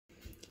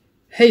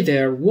Hey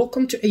there,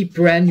 welcome to a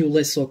brand new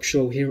Let's Talk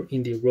show here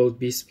in the Road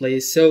Beast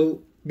Place.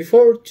 So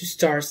before to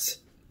start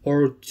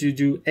or to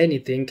do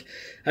anything,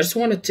 I just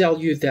want to tell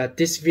you that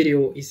this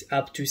video is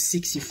up to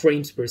 60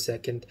 frames per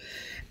second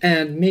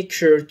and make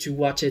sure to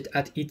watch it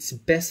at its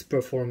best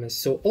performance.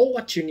 So all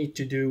what you need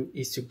to do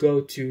is to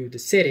go to the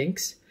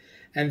settings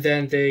and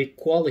then the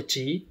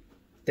quality,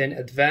 then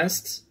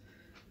advanced,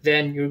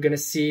 then you're gonna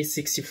see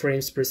 60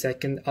 frames per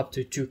second up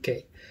to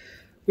 2K.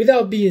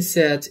 Without being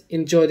said,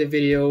 enjoy the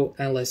video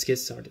and let's get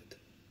started.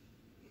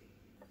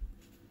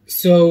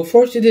 So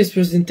for today's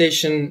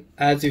presentation,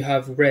 as you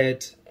have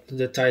read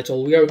the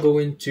title, we are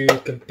going to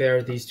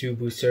compare these two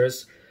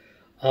boosters.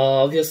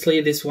 Obviously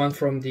this one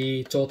from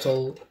the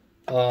Total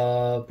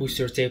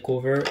Booster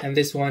Takeover, and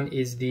this one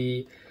is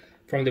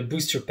from the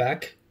booster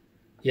pack.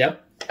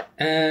 Yep.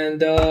 And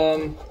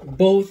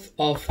both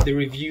of the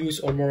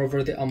reviews, or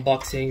moreover the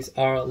unboxings,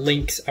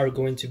 links are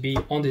going to be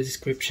on the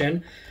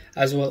description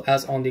as well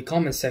as on the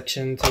comment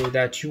section, so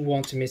that you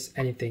won't miss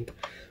anything.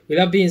 With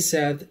that being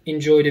said,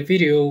 enjoy the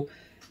video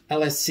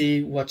and let's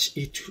see what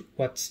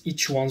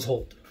each one's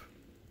hold.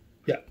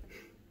 Yeah.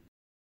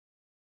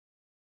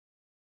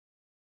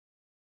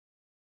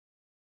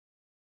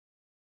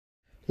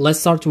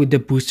 Let's start with the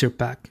booster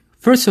pack.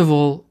 First of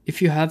all,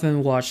 if you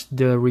haven't watched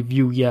the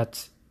review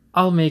yet,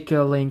 I'll make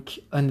a link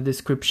in the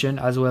description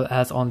as well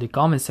as on the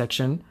comment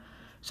section,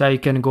 so you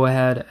can go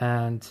ahead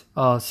and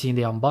see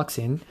the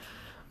unboxing.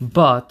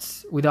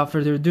 But without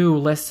further ado,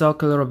 let's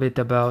talk a little bit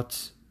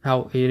about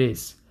how it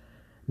is.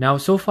 Now,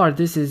 so far,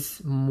 this is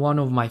one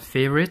of my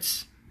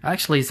favorites.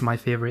 Actually, it's my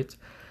favorite.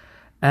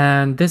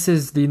 And this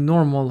is the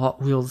normal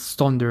Hot Wheels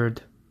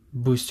standard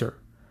booster,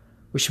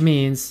 which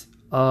means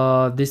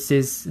this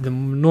is the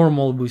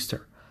normal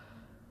booster.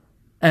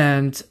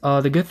 And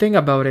the good thing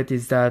about it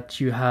is that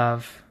you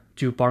have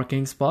 2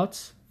 parking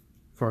spots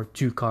for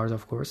 2 cars,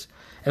 of course.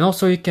 And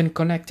also you can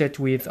connect it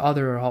with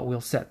other Hot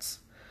Wheels sets,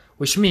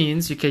 which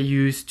means you can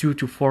use 2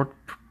 to 4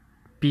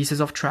 pieces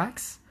of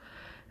tracks,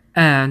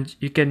 and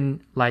you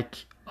can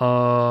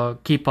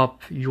keep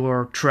up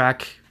your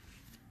track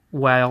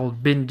while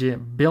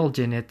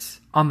building it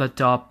on the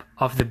top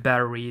of the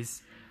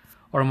batteries,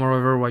 or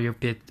moreover where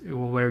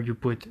you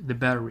put the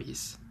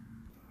batteries.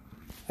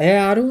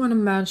 Yeah, I don't want to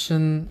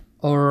mention,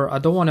 or I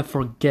don't want to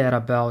forget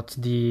about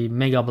the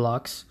Mega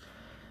Blocks.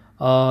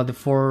 The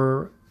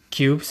 4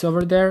 cubes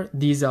over there,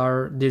 these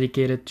are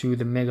dedicated to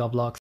the Mega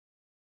Blocks.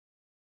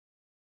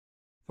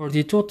 For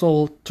the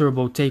Total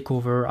Turbo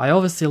Takeover, I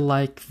obviously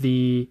like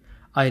the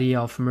idea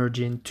of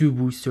merging 2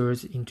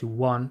 boosters into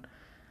one.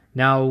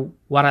 Now,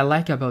 what I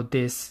like about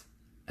this,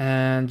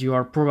 and you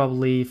are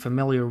probably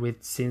familiar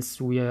with since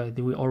we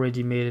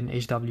already made an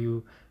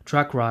HW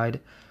track ride,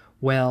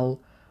 well,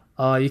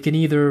 you can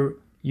either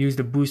use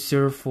the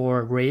booster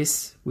for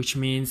race, which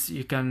means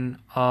you can,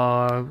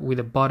 with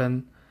a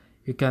button,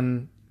 you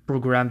can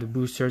program the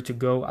booster to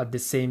go at the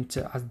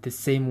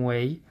same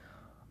way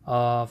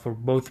for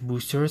both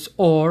boosters,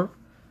 or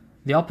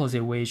the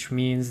opposite way, which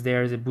means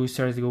there's a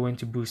booster is going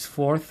to boost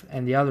forth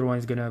and the other one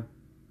is gonna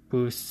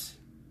boost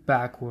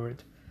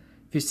backward,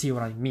 if you see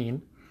what I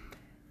mean.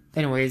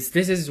 Anyways,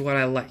 this is what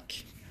I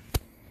like.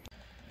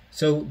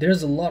 So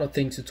there's a lot of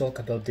things to talk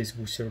about this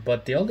booster,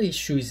 but the only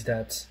issue is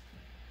that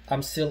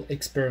I'm still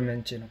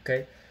experimenting,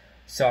 okay?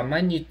 So I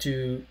might need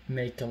to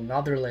make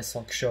another Let's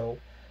Talk show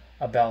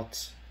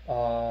about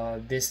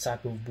this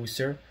type of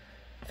booster.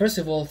 First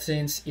of all,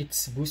 since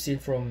it's boosted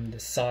from the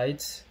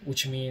sides,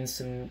 which means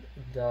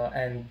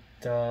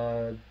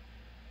the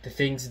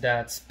things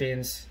that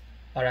spins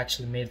are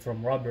actually made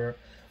from rubber,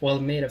 well,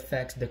 it may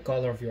affect the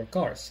color of your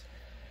cars.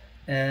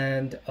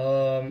 And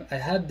I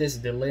had this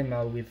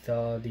dilemma with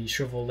the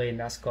Chevrolet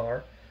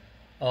NASCAR.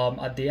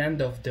 At the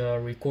end of the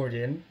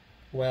recording,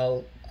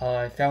 well,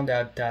 I found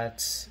out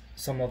that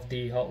some of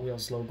the Hot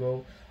Wheels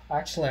logo,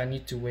 actually I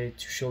need to wait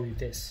to show you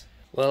this.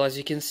 Well, as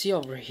you can see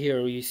over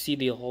here, you see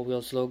the Hot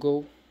Wheels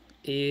logo.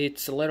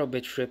 It's a little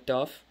bit ripped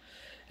off,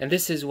 and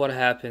this is what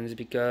happens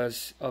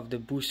because of the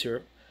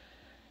booster.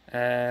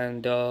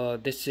 And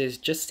this is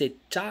just a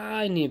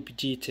tiny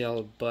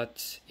detail,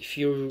 but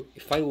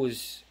if I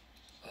was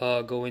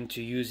going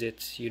to use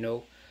it, you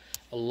know,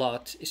 a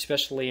lot,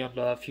 especially on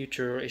the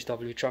future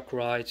HW truck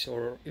rides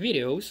or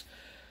videos,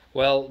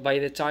 well, by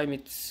the time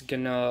it's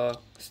gonna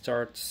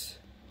start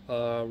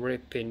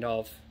ripping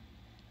off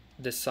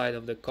the side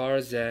of the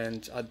cars,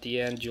 and at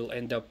the end you'll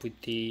end up with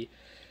a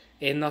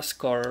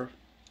NASCAR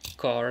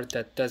car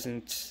that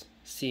doesn't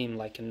seem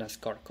like a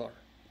NASCAR car.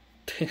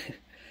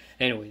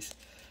 Anyways,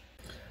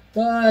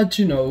 but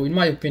you know, in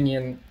my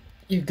opinion,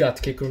 you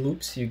got kicker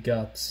loops, you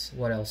got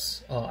what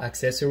else,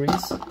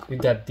 accessories, you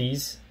got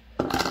these,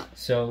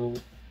 so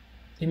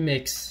it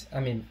makes, I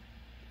mean,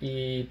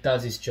 it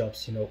does its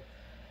jobs, you know.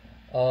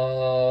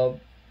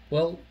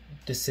 Well,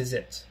 this is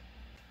it.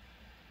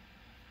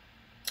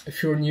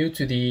 If you're new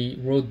to the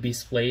Road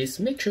Beast Place,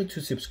 make sure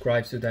to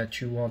subscribe so that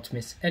you won't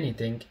miss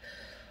anything.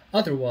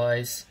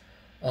 Otherwise,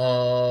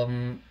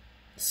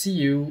 see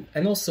you,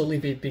 and also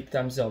leave a big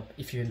thumbs up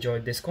if you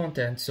enjoyed this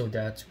content, so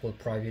that we'll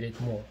provide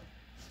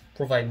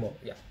more.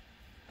 Yeah.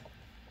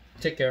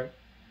 Take care.